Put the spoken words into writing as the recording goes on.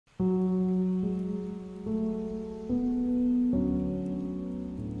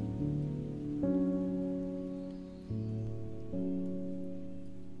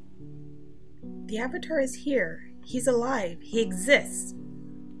Avatar is here. He's alive. He exists.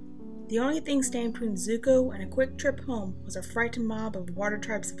 The only thing standing between Zuko and a quick trip home was a frightened mob of Water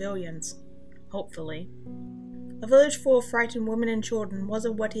Tribe civilians. Hopefully. A village full of frightened women and children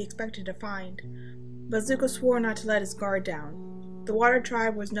wasn't what he expected to find, but Zuko swore not to let his guard down. The Water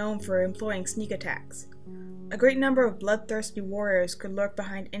Tribe was known for employing sneak attacks. A great number of bloodthirsty warriors could lurk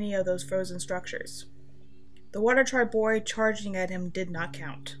behind any of those frozen structures. The Water Tribe boy charging at him did not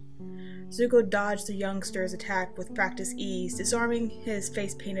count. Zuko dodged the youngster's attack with practiced ease, disarming his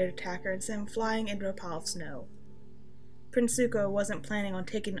face-painted attacker and sent him flying into a pile of snow. Prince Zuko wasn't planning on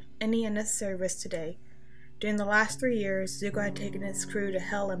taking any unnecessary risks today. During the last 3 years, Zuko had taken his crew to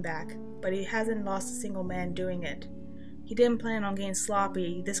hell and back, but he hasn't lost a single man doing it. He didn't plan on getting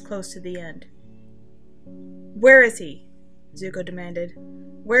sloppy this close to the end. "Where is he?" Zuko demanded.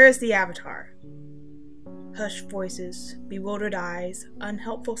 "Where is the Avatar?" Hushed voices, bewildered eyes,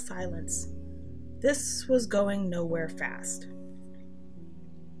 unhelpful silence. This was going nowhere fast.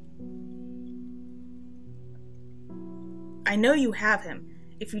 "I know you have him.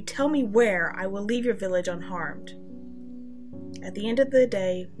 If you tell me where, I will leave your village unharmed." "At the end of the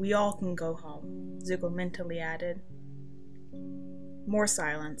day, we all can go home," Zuko mentally added. More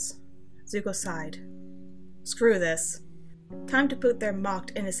silence. Zuko sighed. Screw this. Time to put their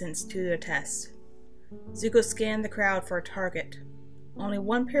mocked innocence to the test. Zuko scanned the crowd for a target. Only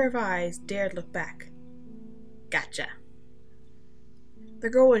one pair of eyes dared look back. Gotcha. The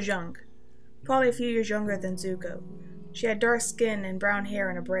girl was young, probably a few years younger than Zuko. She had dark skin and brown hair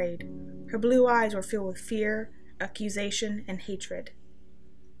in a braid. Her blue eyes were filled with fear, accusation, and hatred.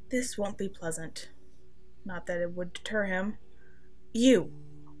 This won't be pleasant. Not that it would deter him. "You,"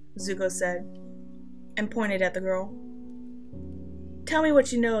 Zuko said, and pointed at the girl. "Tell me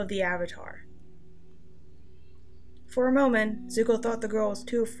what you know of the Avatar." For a moment, Zuko thought the girl was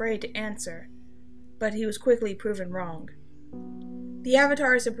too afraid to answer, but he was quickly proven wrong. The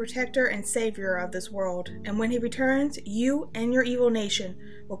Avatar is the protector and savior of this world, and when he returns, you and your evil nation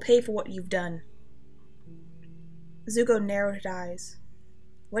will pay for what you've done. Zuko narrowed his eyes.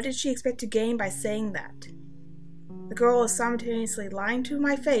 What did she expect to gain by saying that? The girl is simultaneously lying to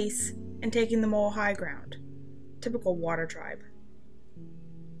my face and taking the moral high ground. Typical Water Tribe.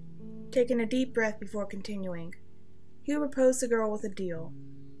 Taking a deep breath before continuing, he proposed the girl with a deal.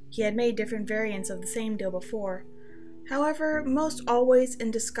 He had made different variants of the same deal before, however, most always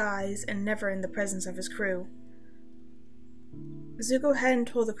in disguise and never in the presence of his crew. Zuko hadn't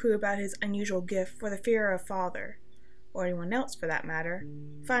told the crew about his unusual gift for the fear of Father, or anyone else for that matter,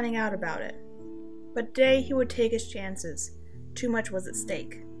 finding out about it. But today he would take his chances. Too much was at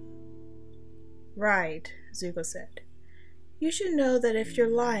stake. "Right," Zuko said. "You should know that if you're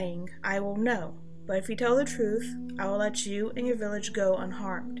lying, I will know. But if you tell the truth, I will let you and your village go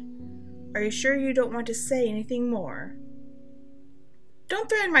unharmed. Are you sure you don't want to say anything more?" "Don't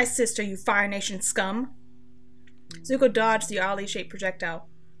threaten my sister, you Fire Nation scum!" Zuko dodged the oddly shaped projectile,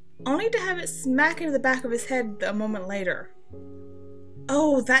 only to have it smack into the back of his head a moment later.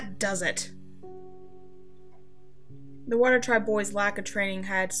 "Oh, that does it!" The Water Tribe boy's lack of training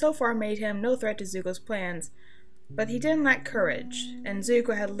had so far made him no threat to Zuko's plans, but he didn't lack courage, and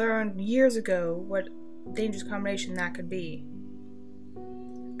Zuko had learned years ago what dangerous combination that could be.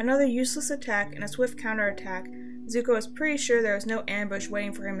 Another useless attack and a swift counterattack, Zuko was pretty sure there was no ambush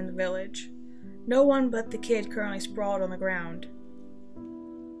waiting for him in the village. No one but the kid currently sprawled on the ground.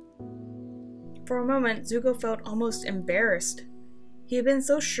 For a moment, Zuko felt almost embarrassed. He had been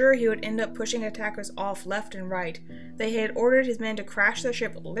so sure he would end up pushing attackers off left and right that he had ordered his men to crash their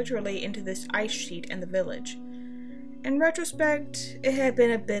ship literally into this ice sheet in the village. In retrospect, it had been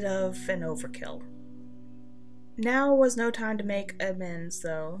a bit of an overkill. Now was no time to make amends,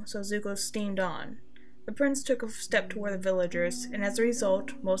 though, so Zuko steamed on. The prince took a step toward the villagers, and as a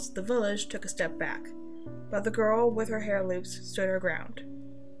result, most of the village took a step back. But the girl with her hair loops stood her ground.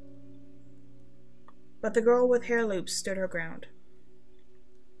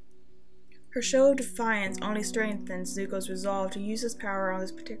 Her show of defiance only strengthened Zuko's resolve to use his power on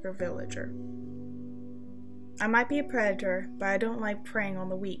this particular villager. "I might be a predator, but I don't like preying on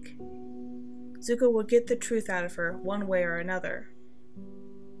the weak." Zuko would get the truth out of her, one way or another.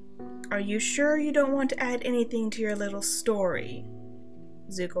 "Are you sure you don't want to add anything to your little story?"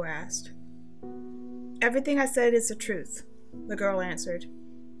 Zuko asked. "Everything I said is the truth," the girl answered.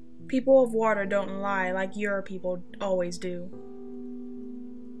 "People of water don't lie like your people always do."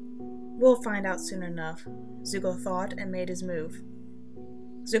 "We'll find out soon enough," Zuko thought and made his move.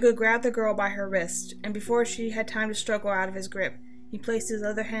 Zuko grabbed the girl by her wrist, and before she had time to struggle out of his grip, he placed his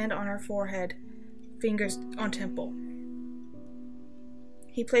other hand on her forehead, fingers on temple.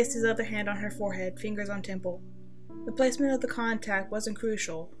 He placed his other hand on her forehead, fingers on temple. The placement of the contact wasn't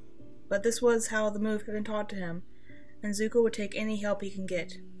crucial, but this was how the move had been taught to him, and Zuko would take any help he can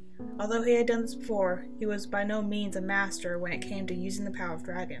get. Although he had done this before, he was by no means a master when it came to using the power of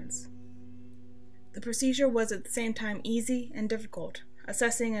dragons. The procedure was at the same time easy and difficult.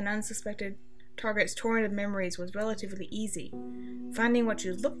 Assessing an unsuspected target's torrent of memories was relatively easy. Finding what she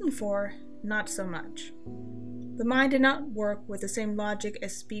was looking for, not so much. The mind did not work with the same logic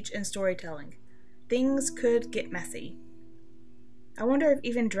as speech and storytelling. Things could get messy. I wonder if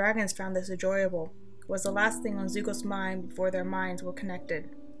even dragons found this enjoyable, was the last thing on Zuko's mind before their minds were connected.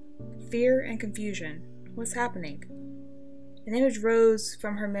 Fear and confusion. What's happening? An image rose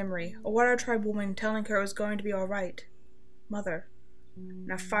from her memory, a Water Tribe woman telling her it was going to be alright. Mother.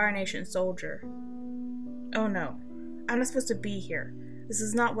 And a Fire Nation soldier. Oh no, I'm not supposed to be here. This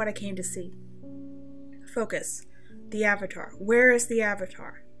is not what I came to see. Focus. The Avatar. Where is the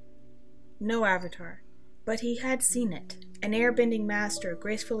Avatar? No Avatar. But he had seen it. An airbending master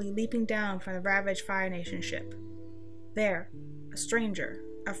gracefully leaping down from the ravaged Fire Nation ship. There. A stranger.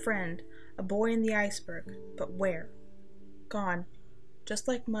 A friend. A boy in the iceberg. But where? Gone. Just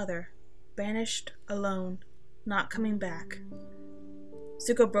like Mother. Vanished. Alone. Not coming back.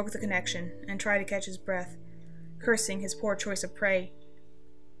 Zuko broke the connection and tried to catch his breath, cursing his poor choice of prey.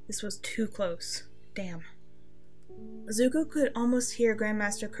 This was too close. Damn. Zuko could almost hear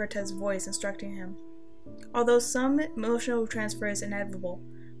Grandmaster Kurta's voice instructing him. Although some emotional transfer is inevitable,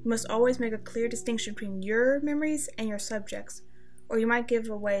 you must always make a clear distinction between your memories and your subjects, or you might give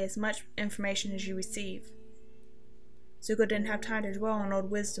away as much information as you receive. Zuko didn't have time to dwell on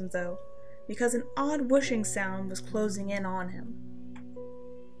old wisdom, though, because an odd whooshing sound was closing in on him.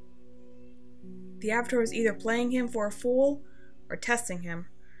 The Avatar was either playing him for a fool or testing him.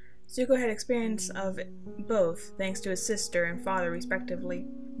 Zuko had experience of both, thanks to his sister and father respectively,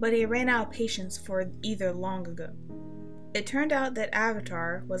 but he ran out of patience for either long ago. It turned out that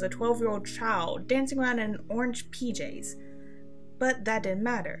Avatar was a 12-year-old child dancing around in orange PJs, but that didn't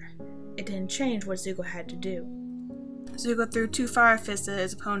matter. It didn't change what Zuko had to do. Zuko threw 2 fire fists at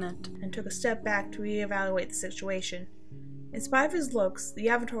his opponent and took a step back to reevaluate the situation. In spite of his looks, the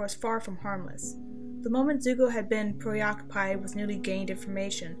Avatar was far from harmless. The moment Zuko had been preoccupied with newly gained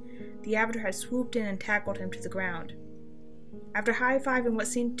information, the Avatar had swooped in and tackled him to the ground. After high-fiving what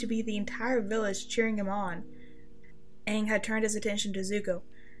seemed to be the entire village cheering him on, Aang had turned his attention to Zuko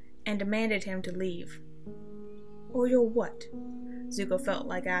and demanded him to leave. Or you'll what? Zuko felt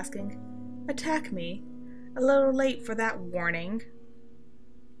like asking. Attack me? A little late for that warning.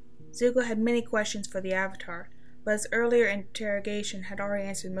 Zuko had many questions for the Avatar, but his earlier interrogation had already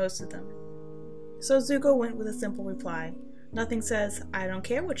answered most of them. So Zuko went with a simple reply. Nothing says, I don't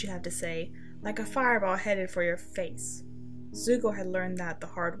care what you have to say, like a fireball headed for your face. Zuko had learned that the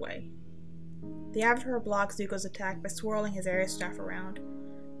hard way. The Avatar blocked Zuko's attack by swirling his air staff around.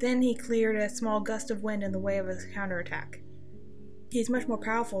 Then he cleared a small gust of wind in the way of his counterattack. He's much more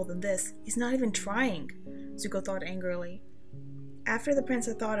powerful than this. He's not even trying, Zuko thought angrily. After the prince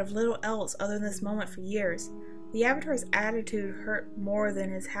had thought of little else other than this moment for years, the Avatar's attitude hurt more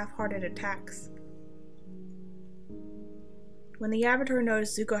than his half-hearted attacks. When the Avatar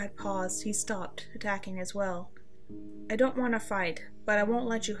noticed Zuko had paused, he stopped, attacking as well. I don't want to fight, but I won't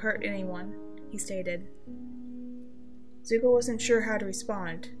let you hurt anyone, he stated. Zuko wasn't sure how to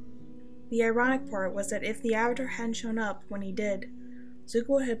respond. The ironic part was that if the Avatar hadn't shown up when he did,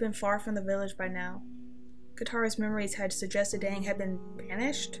 Zuko had been far from the village by now. Katara's memories had suggested Aang had been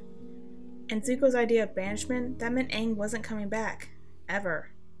banished. And Zuko's idea of banishment, that meant Aang wasn't coming back.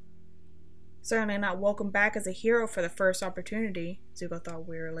 Ever. Certainly not welcome back as a hero for the first opportunity, Zuko thought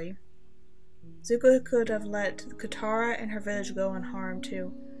wearily. Zuko could have let Katara and her village go unharmed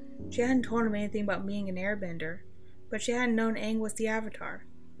too. She hadn't told him anything about being an airbender, but she hadn't known Aang was the Avatar.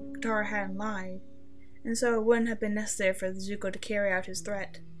 Katara hadn't lied, and so it wouldn't have been necessary for Zuko to carry out his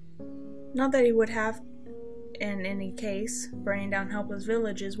threat. Not that he would have, in any case. Burning down helpless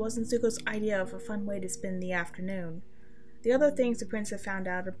villages wasn't Zuko's idea of a fun way to spend the afternoon. The other things the prince had found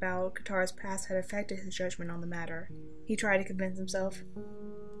out about Katara's past had affected his judgment on the matter. He tried to convince himself.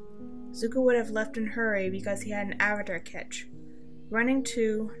 Zuko would have left in a hurry because he had an Avatar catch. Running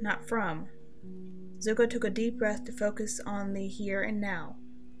to, not from. Zuko took a deep breath to focus on the here and now.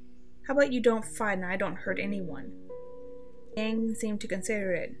 How about you don't fight and I don't hurt anyone? Aang seemed to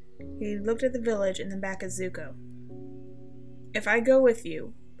consider it. He looked at the village and then back at Zuko. If I go with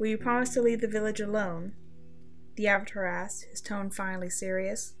you, will you promise to leave the village alone? The Avatar asked, his tone finally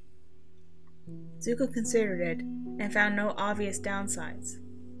serious. Zuko considered it and found no obvious downsides.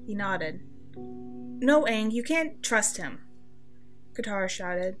 He nodded. No, Aang, you can't trust him. Katara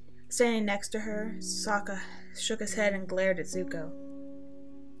shouted. Standing next to her, Sokka shook his head and glared at Zuko.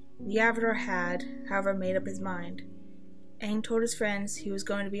 The Avatar had, however, made up his mind. Aang told his friends he was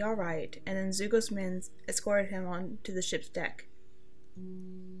going to be alright, and then Zuko's men escorted him onto the ship's deck.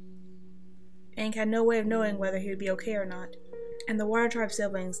 Aang had no way of knowing whether he would be okay or not, and the Water Tribe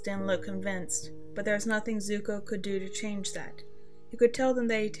siblings didn't look convinced, but there was nothing Zuko could do to change that. He could tell them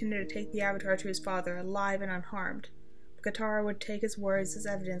they intended to take the Avatar to his father alive and unharmed, but Katara would take his words as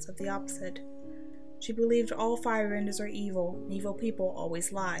evidence of the opposite. She believed all firebenders are evil, and evil people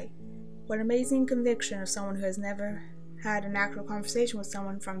always lie. What an amazing conviction of someone who has never had an actual conversation with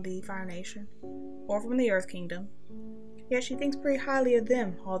someone from the Fire Nation, or from the Earth Kingdom. Yet she thinks pretty highly of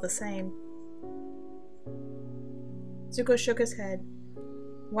them, all the same. Zuko shook his head.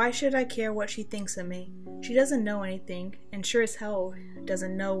 Why should I care what she thinks of me? She doesn't know anything, and sure as hell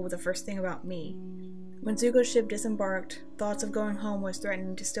doesn't know the first thing about me. When Zuko's ship disembarked, thoughts of going home was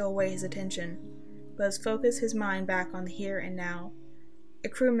threatening to steal away his attention, but he focused his mind back on the here and now. A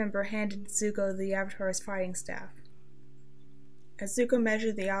crew member handed Zuko the Avatar's fighting staff. As Zuko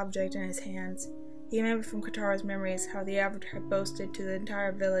measured the object in his hands, he remembered from Katara's memories how the Avatar had boasted to the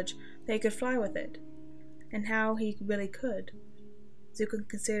entire village that he could fly with it, and how he really could. Zuko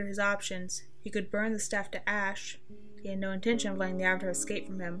considered his options. He could burn the staff to ash. He had no intention of letting the Avatar escape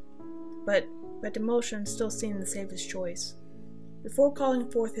from him, but demolition still seemed the safest choice. Before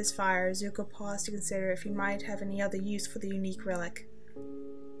calling forth his fire, Zuko paused to consider if he might have any other use for the unique relic.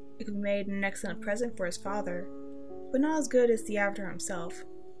 It could be made an excellent present for his father, but not as good as the Avatar himself.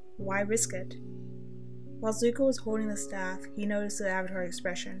 Why risk it? While Zuko was holding the staff, he noticed the Avatar's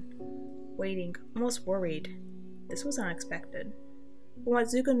expression. Waiting, almost worried. This was unexpected. From what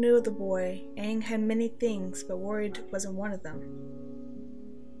Zuko knew of the boy, Aang had many things, but worried wasn't one of them.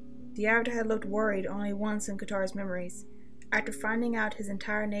 The Avatar had looked worried only once in Katara's memories, after finding out his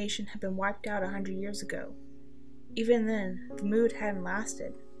entire nation had been wiped out 100 years ago. Even then, the mood hadn't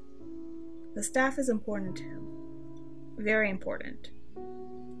lasted. The staff is important to him. Very important.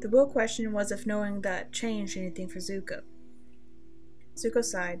 The real question was if knowing that changed anything for Zuko. Zuko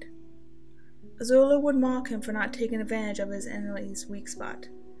sighed. Azula would mock him for not taking advantage of his enemy's weak spot,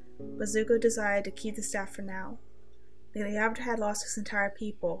 but Zuko decided to keep the staff for now. The Avatar had lost his entire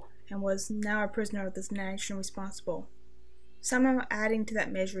people, and was now a prisoner of this nation responsible. Somehow adding to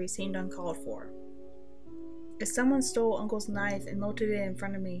that misery seemed uncalled for. If someone stole Uncle's knife and melted it in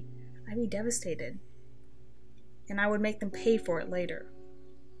front of me, I'd be devastated. And I would make them pay for it later.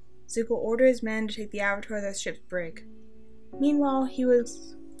 Zuko ordered his men to take the Avatar to their ship's brig. Meanwhile, he would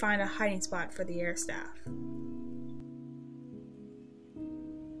find a hiding spot for the air staff.